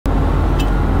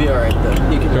alright though.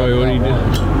 Joey, what are you doing?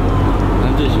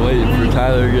 I'm just waiting for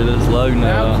Tyler to get his lug nut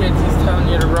out. Now, kids, he's telling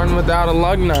you to run without a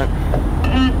lug nut.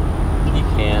 You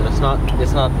can. It's not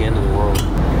the end of the world.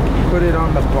 Put it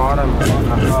on the bottom on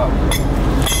the hub.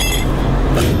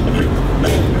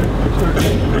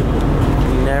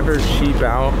 Never cheap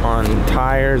out on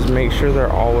tires. Make sure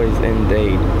they're always in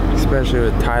date, especially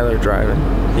with Tyler driving.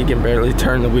 He can barely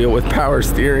turn the wheel with power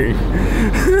steering.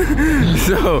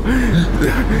 So,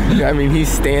 I mean, he's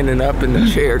standing up in the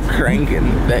chair cranking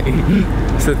the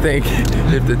thing. So think,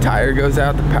 if the tire goes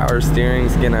out, the power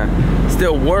steering's gonna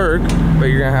still work, but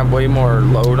you're gonna have way more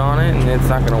load on it, and it's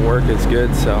not gonna work as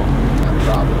good, so no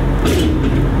problem.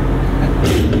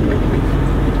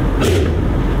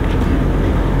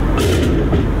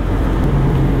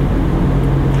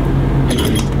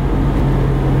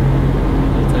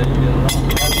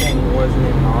 Wasn't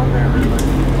even on there really.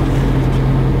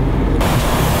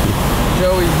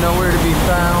 Joey's nowhere to be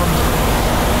found.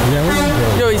 Yeah, where is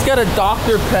Joey? Yo, he's got a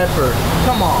Dr. Pepper.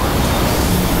 Come on.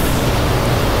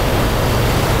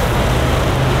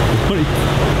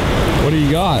 What do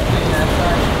you got?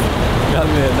 Got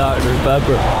me a Dr.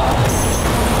 Pepper.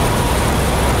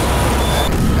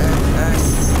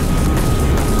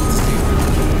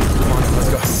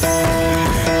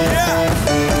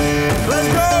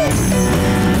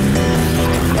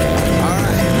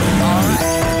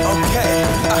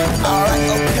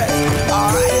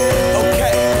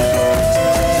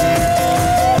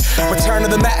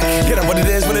 Get up what it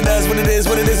is, what it does, what it is,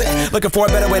 what it isn't. Looking for a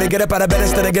better way to get up out of bed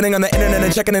instead of getting on the internet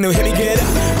and checking a new hit me get up.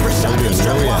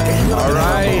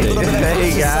 Alright,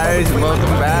 hey guys, welcome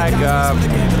back.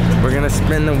 We're gonna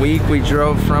spend the week. We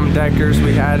drove from Deckers.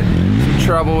 We had some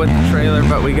trouble with the trailer,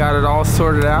 but we got it all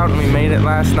sorted out and we made it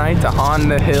last night to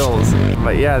Honda Hills.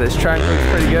 But yeah, this track looks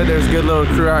pretty good. There's a good little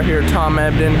crew out here. Tom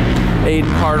Ebden, Aiden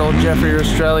Hartle, Jeffrey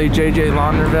Rastrelli, JJ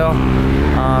Launderville.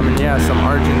 And yeah, some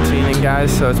Argentinian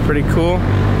guys, so it's pretty cool.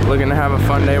 Looking to have a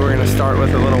fun day. We're gonna start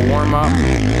with a little warm up.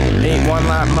 8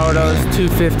 one-lap motos, 2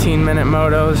 15-minute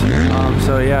motos.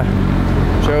 So yeah,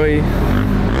 Joey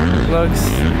looks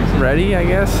ready, I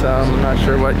guess. I'm not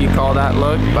sure what you call that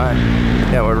look, but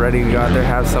yeah, we're ready to go out there,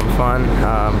 have some fun,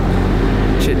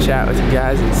 chit chat with you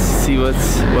guys, and see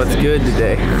what's good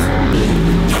today.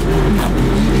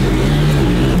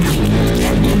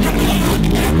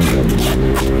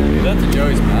 That's a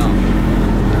Joey's mouth.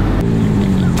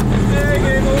 Hey,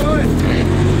 game boy!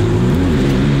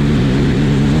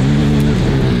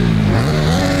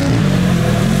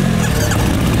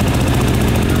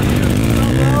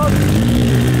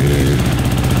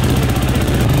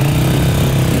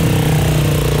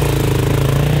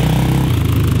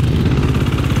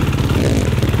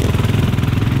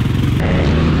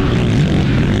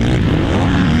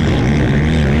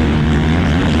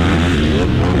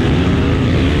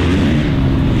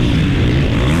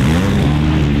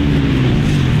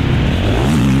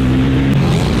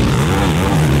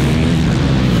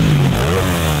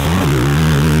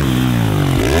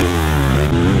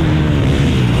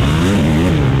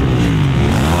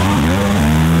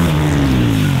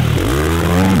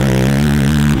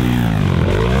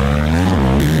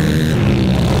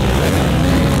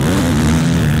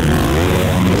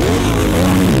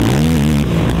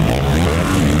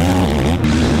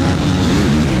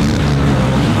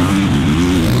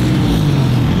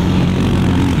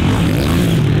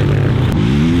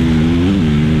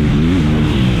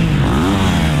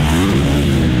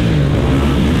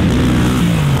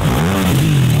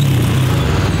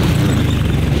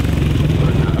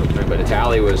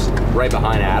 Right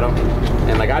behind Adam,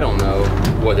 and like I don't know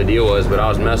what the deal was, but I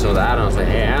was messing with Adam. I was like,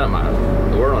 "Hey Adam,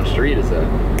 the word on the street is that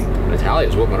Natalia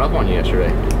was whooping up on you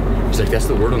yesterday." He's like, "That's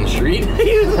the word on the street?"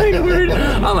 He was like, "Word."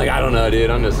 I'm like, "I don't know,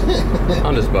 dude. I'm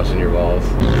just busting your balls."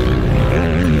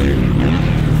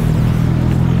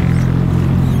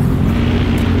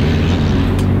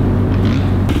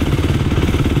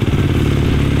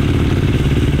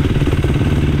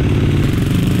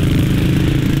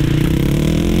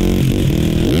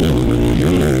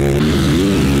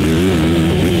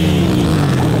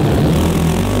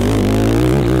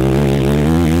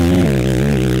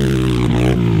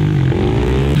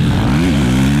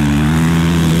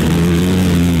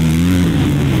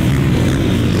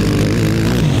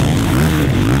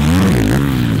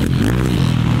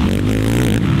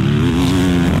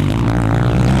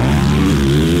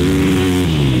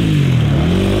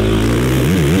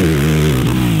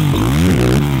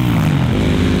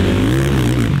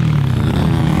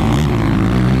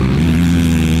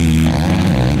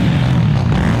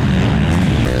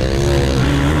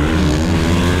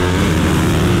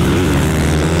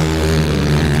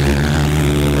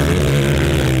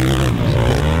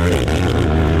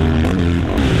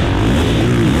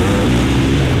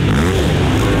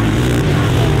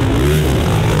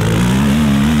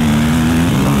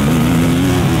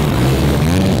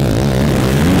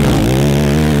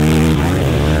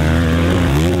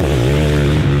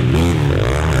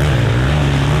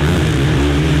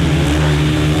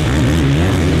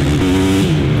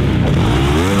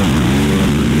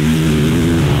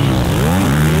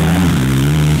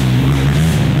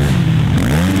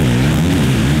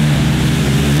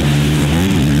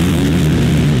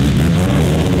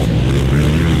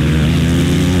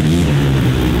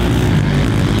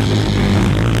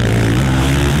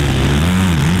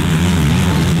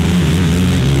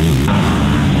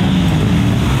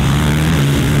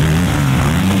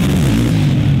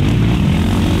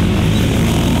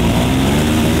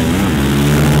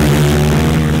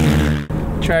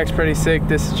 track's pretty sick.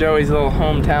 This is Joey's little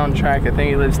hometown track. I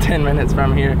think he lives 10 minutes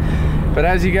from here. But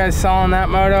as you guys saw on that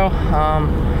moto,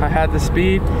 I had the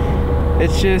speed.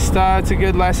 It's just, it's a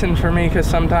good lesson for me because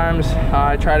sometimes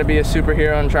I try to be a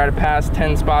superhero and try to pass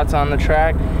 10 spots on the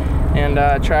track. And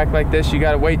a track like this, you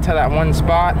gotta wait till that one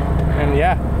spot. And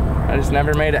yeah, I just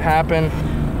never made it happen.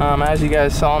 As you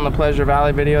guys saw in the Pleasure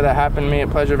Valley video that happened to me at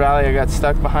Pleasure Valley, I got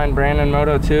stuck behind Brandon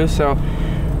Moto 2, so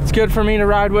it's good for me to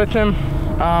ride with him.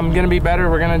 Gonna be better.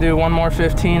 We're gonna do one more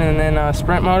 15 and then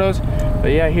sprint motos.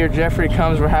 But yeah, here Jeffrey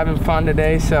comes. We're having fun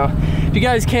today. So if you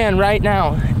guys can, right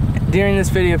now, during this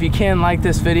video, if you can, like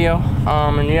this video,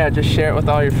 and yeah, just share it with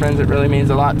all your friends. It really means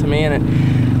a lot to me, and it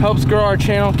helps grow our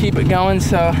channel, keep it going.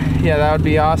 So yeah, that would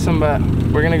be awesome. But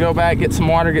we're gonna go back, get some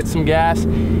water, get some gas,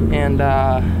 and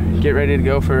get ready to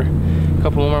go for a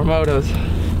couple more motos.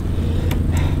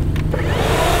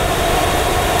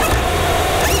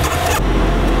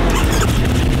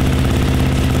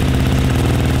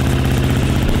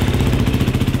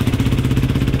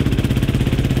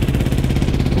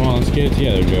 Come on, let's get it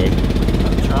together, Joey.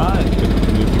 I'm trying.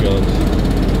 Move the goats.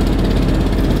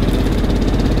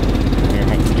 Here,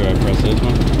 do I press this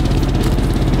one?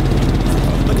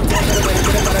 Looking for a better way to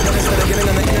get up out of bed instead of getting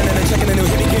on the internet and checking a new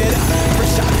hit. Get up,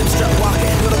 first shot, hip strut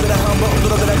walking, a little bit of humble, a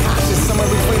little bit of cautious, somewhere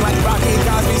between like Rocky and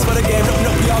Cosby's for the game.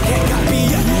 Nope, y'all can't copy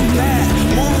yet. Bad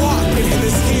moonwalking, and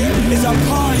this here is our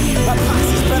party. My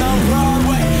posse's been on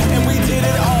Broadway, and we did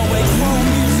it all way. Chrome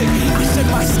music, I shed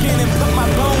my skin and put my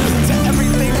bones into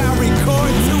everything I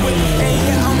record to it. And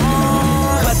yeah, I'm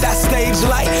on. Let that stage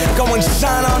light go and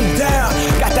shine on down.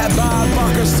 Got that Bob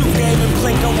Barker suit game and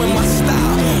Plinko in my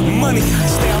style. Money,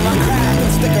 stay on my craft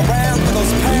and stick around for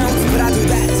those pounds. But I do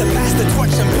that to pass the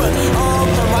torch and put on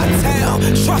for my town.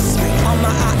 Trust me, on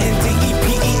my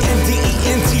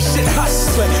INDEPENDENT shit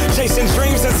hustling. Chasing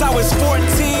dreams since I was 14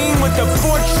 with the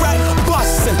 4-track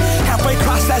bustin'. Halfway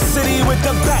across that city with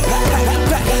the back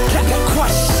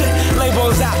question.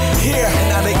 Labels out here,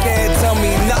 now they can't tell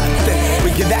me nothing.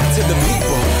 We give that to the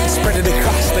people, spread it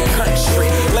across the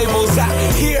country. Labels out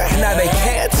here, now they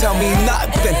can't tell me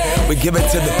nothing. We give it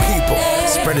to the people,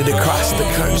 spread it across the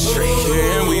country.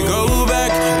 Here we go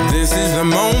back, this is the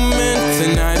moment.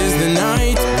 Tonight is the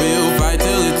night, we'll fight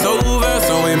till it's over.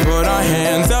 So we put our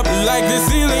hands up like the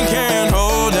ceiling can't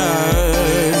hold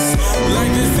us.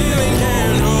 Like the ceiling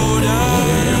can't hold us.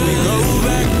 Here we go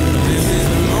back, this is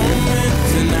the moment.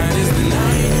 Tonight is the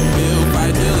night, we'll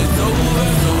fight till it's over.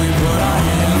 So we put our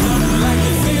hands up like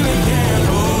the ceiling can't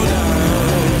hold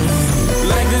us.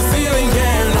 Like the ceiling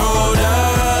can't hold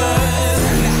us.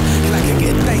 And I can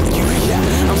get thank you,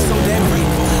 yeah, I'm so damn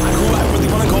grateful. I grew up really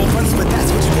wanna go fronts, but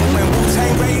that's what you get when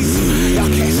Wu-Tang raised you.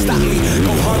 Y'all can't stop me,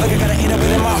 go hard like I got an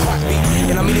 800 in my heartbeat.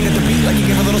 And I'm eating at the beat like you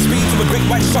give a little speed to a great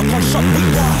white shark on shark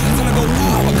beat. It's gonna go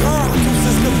all a girl,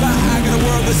 deuces goodbye. I got a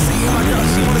world to see, and my girl,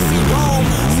 she wanna see Rome.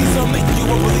 Caesar make you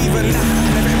a believer now.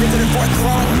 I never ever did it for a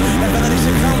throne. That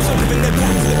validation comes from giving it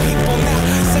back to the people now.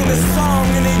 Sing this song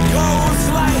and it goes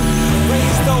like,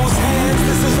 raise those hands,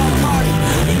 this is our party.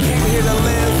 We came here to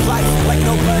live life like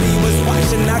nobody was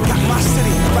watching. I got my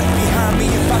city right behind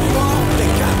me. If I fall, they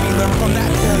got me. Learn from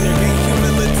that failure, gain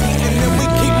humility, and then we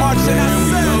keep marching. I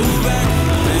said,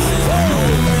 this is the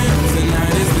moment.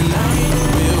 Tonight is the night,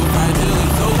 we'll fight till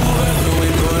it's over. So we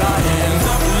put our hands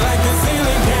up like the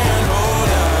ceiling can't hold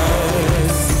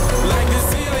us. Like the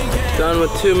ceiling can't. Done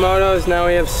with 2 motos, now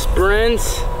we have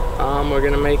sprints. We're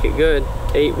gonna make it good.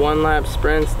 8 one-lap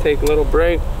sprints, take a little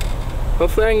break.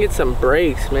 Hopefully I can get some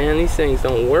brakes, man. These things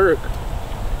don't work.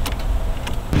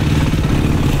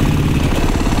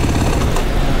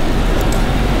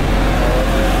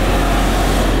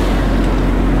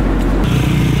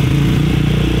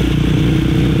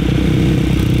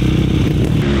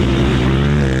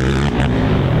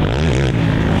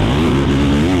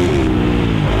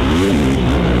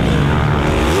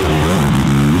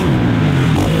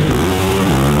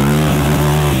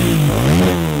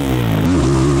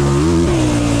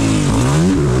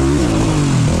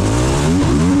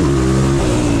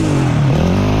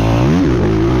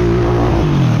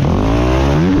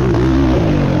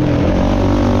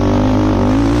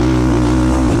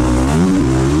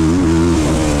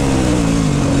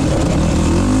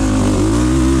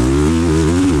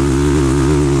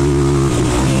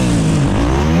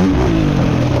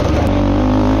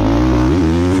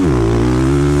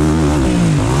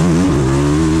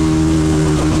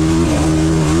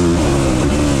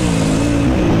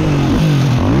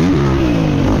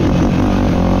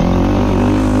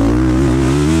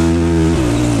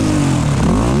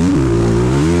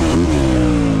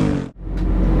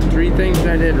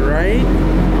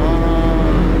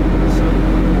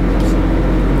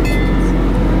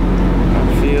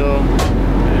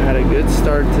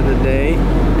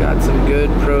 got some good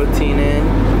protein in,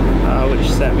 which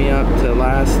set me up to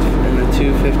last in the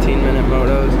 2 15-minute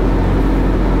motos.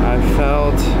 I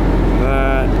felt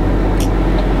that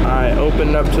I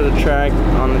opened up to the track.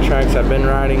 On the tracks I've been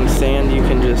riding, sand, you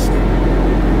can just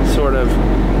sort of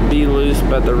be loose,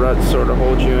 but the ruts sort of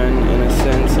hold you in a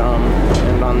sense.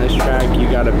 And on this track, you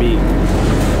got to be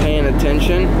paying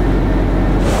attention.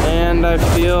 And I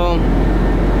feel,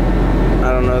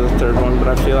 I don't know the third one, but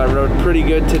I feel I rode pretty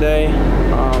good today.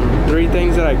 3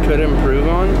 things that I could improve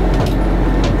on.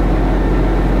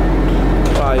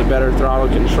 Probably better throttle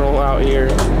control out here.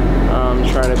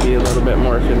 Try to be a little bit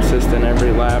more consistent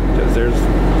every lap, because there's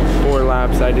 4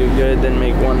 laps I do good, then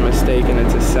make 1 mistake and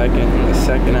it's a second, and the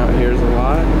second out here is a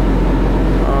lot.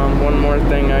 One more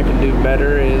thing I could do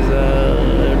better is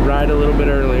ride a little bit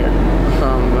earlier.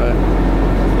 But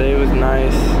today was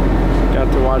nice.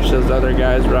 Got to watch those other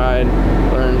guys ride,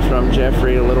 learn from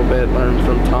Jeffrey a little bit, learn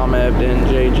from Tom Ebden,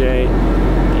 JJ,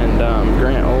 and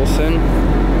Grant Olson.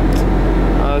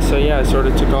 So yeah, I sort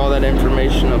of took all that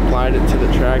information, applied it to the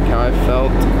track, how I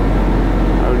felt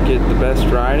I would get the best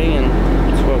riding, and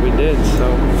that's what we did.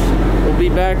 So we'll be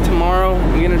back tomorrow.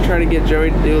 I'm gonna try to get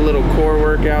Joey to do a little core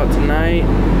workout tonight,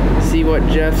 see what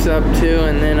Jeff's up to,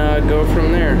 and then go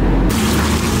from there.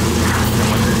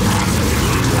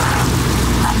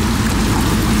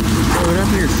 What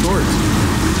happened to your shorts?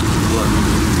 Look.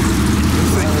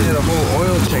 Looks like you did a whole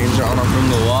oil change on them from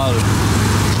the water.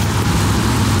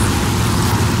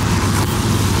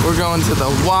 We're going to the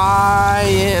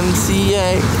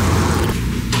YMCA.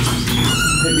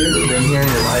 Have you ever been here in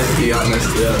your life? Be honest.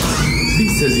 Yeah. He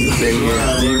says he's been here.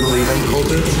 Do you believe in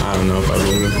cultists? I don't know if I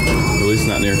believe it. At least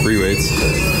not near free weights.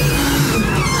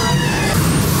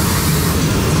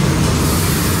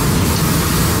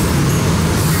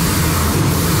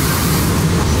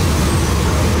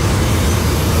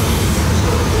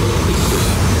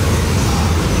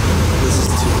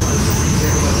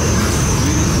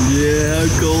 Yeah,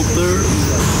 Coulter.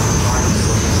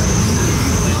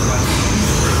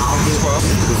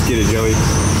 Let's get it, Joey.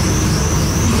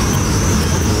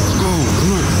 Oh,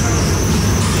 come on.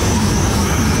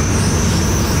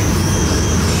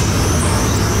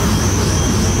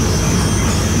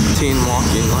 15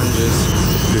 walking lunges.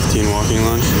 15 walking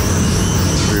lunge.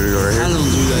 We're gonna go right here. I don't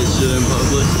do that shit in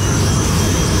public.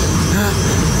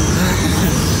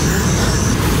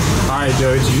 Alright,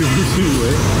 Joey, did you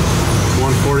weight?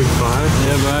 145?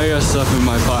 Yeah, but I got stuff in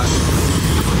my pocket.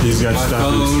 He's got My stuff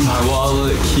in phone, his my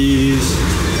wallet, keys.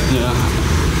 Yeah.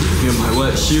 Got my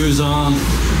wet shoes on.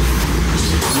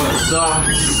 Wet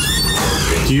socks.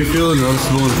 Do you feel a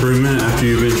noticeable improvement after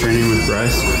you've been training with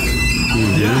Bryce?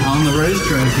 Yeah, on the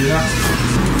racetrack, yeah.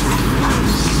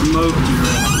 Smoked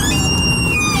you.